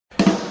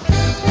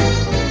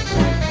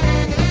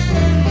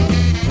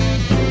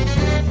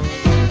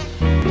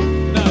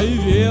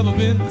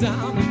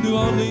down in New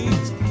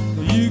Orleans.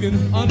 You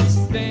can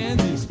understand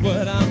just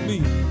what I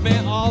mean.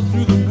 Man, all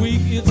through the week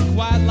it's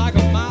quiet like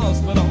a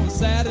mouse, but on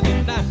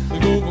Saturday night we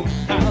go from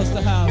house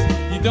to house.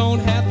 You don't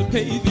have to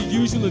pay the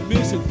usual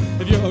admission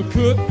if you're a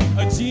cook,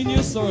 a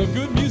genius, or a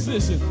good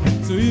musician.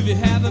 So if you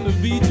happen to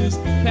be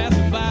just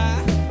passing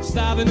by,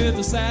 stopping at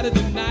the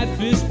Saturday night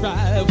fish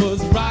fry, it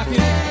was rocking,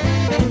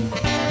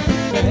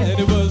 man,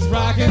 it was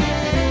rocking.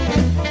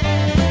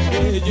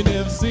 Yeah, you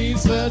never seen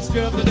such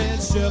scuffling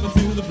and shoving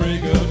till the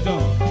break of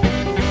dawn.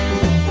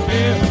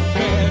 Yeah,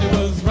 man, it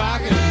was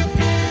rocking.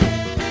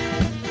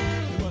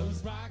 It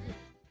was rocking.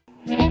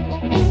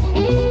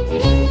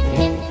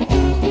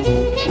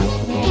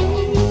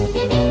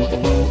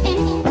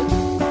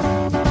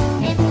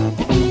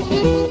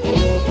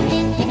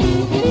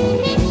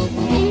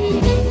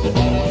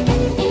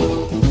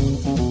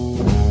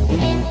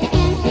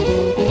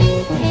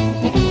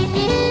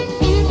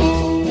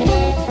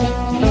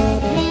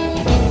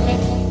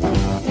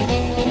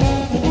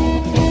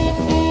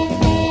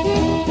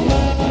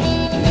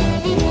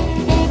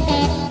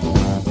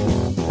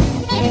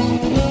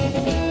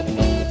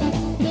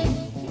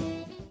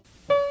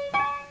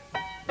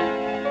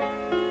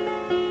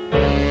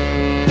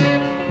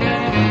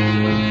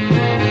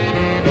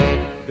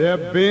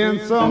 There've been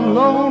some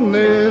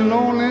lonely,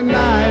 lonely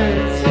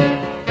nights.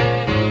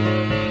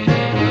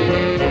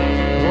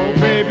 Oh,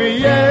 baby,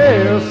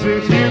 yeah,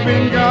 since you've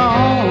been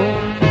gone.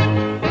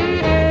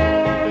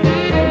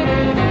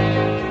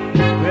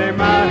 Lay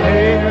my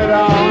head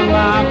on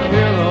my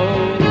pillow.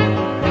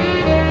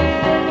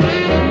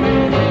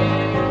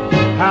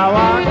 How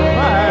I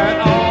cried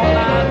all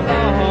night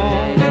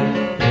long.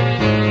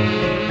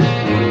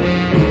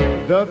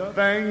 The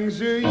things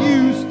you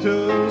used to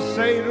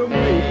say to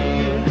me.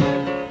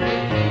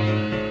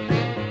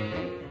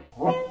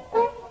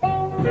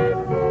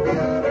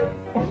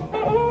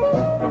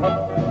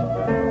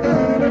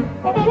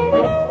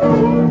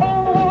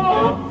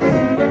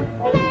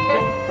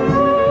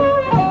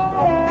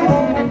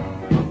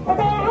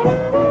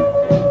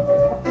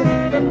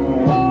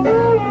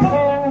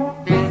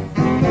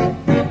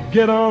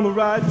 Get on the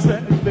right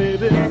track,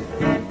 baby.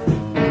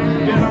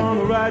 Get on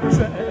the right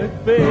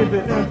track,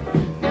 baby.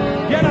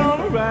 Get on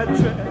the right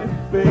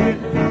track, baby.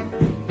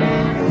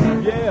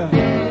 Yeah,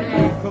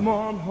 come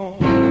on home.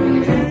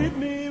 Treat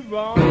me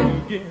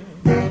wrong again.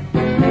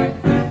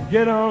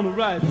 Get on the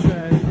right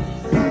track.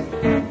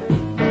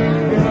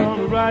 Get on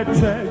the right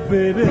track,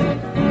 baby.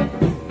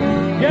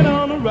 Get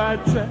on the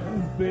right track,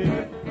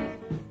 baby.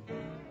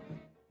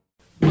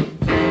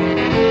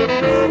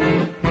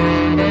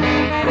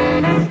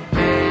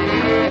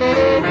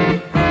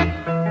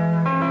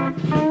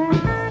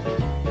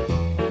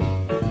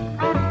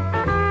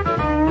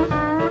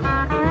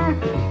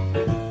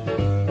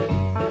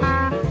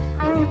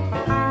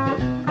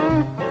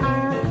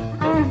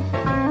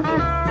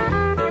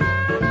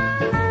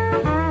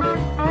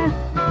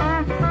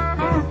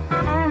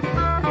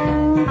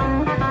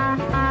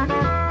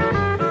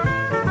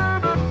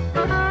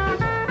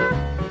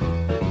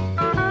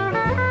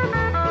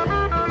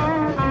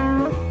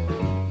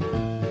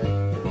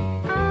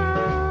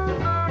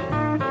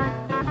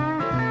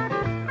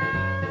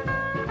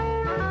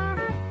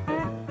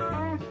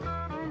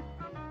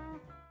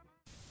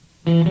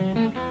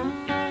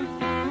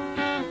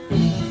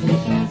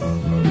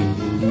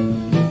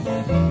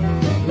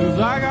 Cause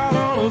I got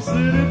on a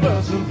city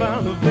bus and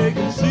found a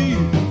vacant seat.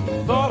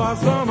 Thought I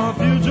saw my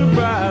future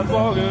bride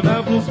walking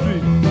up the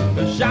street.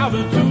 I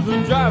shouted to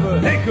the driver,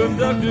 hey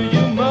conductor,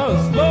 you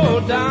must slow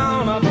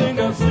down. I think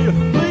I see her,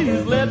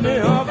 please let me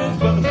off this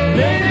bus.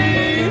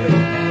 Lady,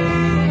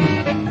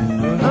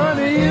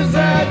 honey, is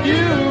that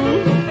you?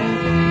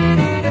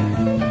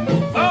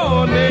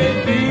 Oh,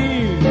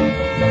 Nadine,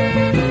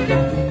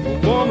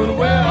 woman,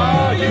 where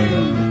are you?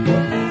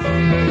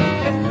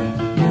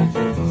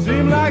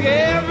 Seems like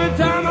every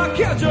time I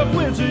catch up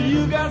with you,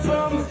 you got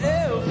something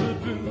else to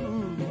do.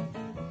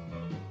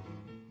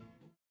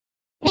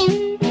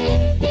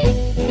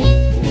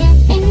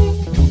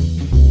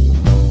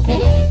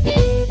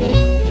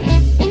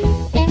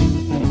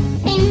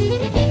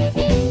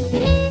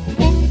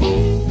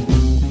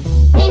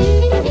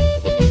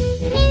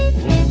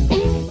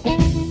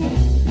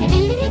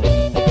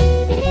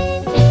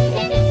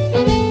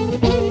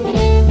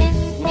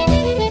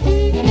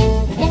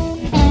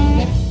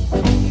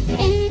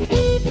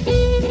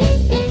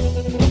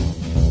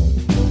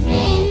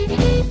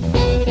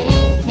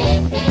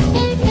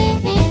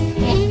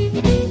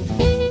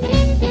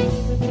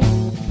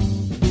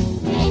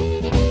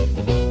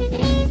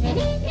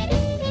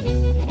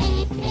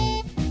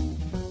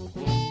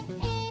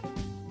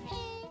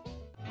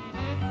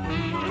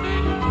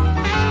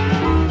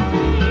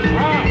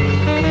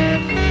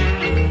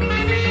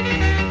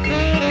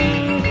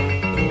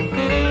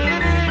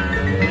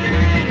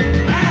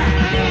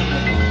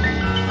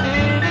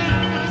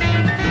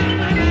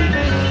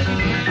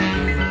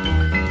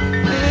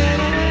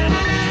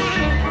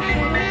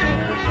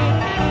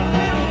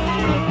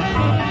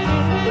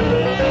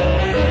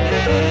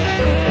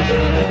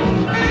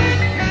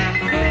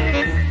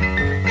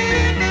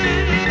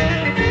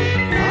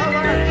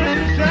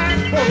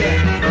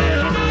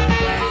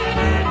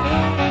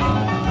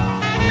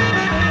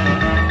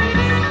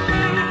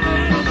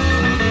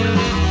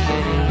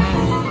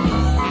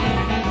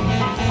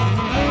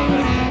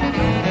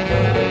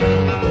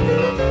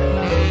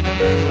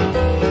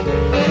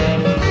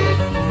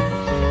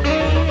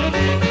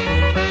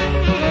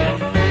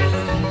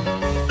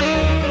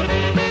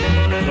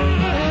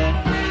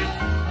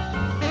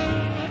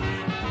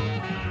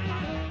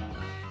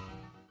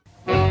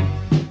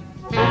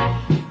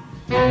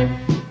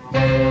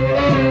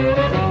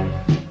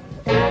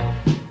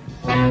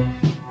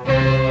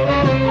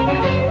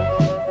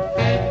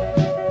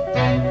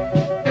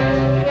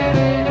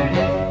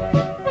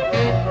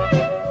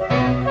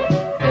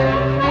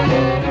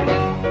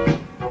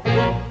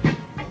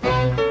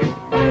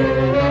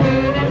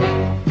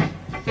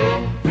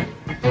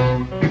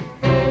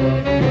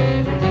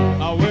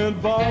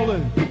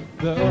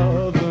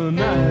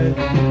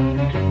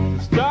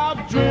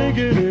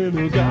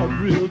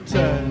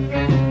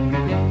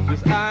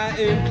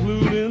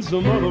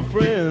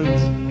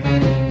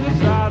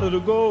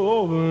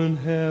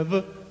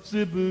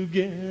 sip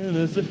again.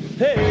 I said,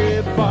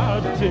 hey,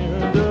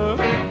 bartender.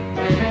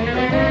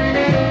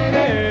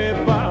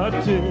 Hey,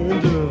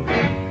 bartender.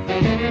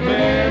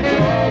 Man,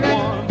 draw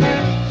 1,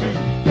 2,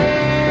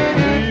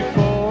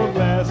 3, 4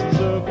 glasses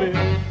of it.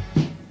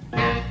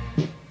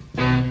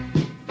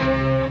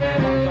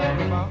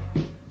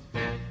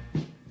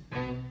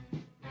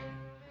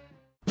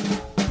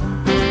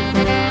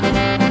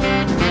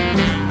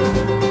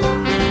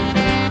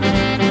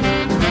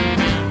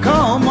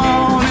 Come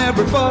on,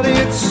 everybody,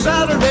 it's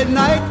Saturday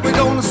night. We're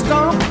gonna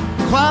stomp,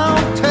 clown,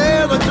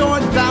 tear the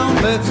joint down.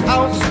 Let's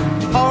house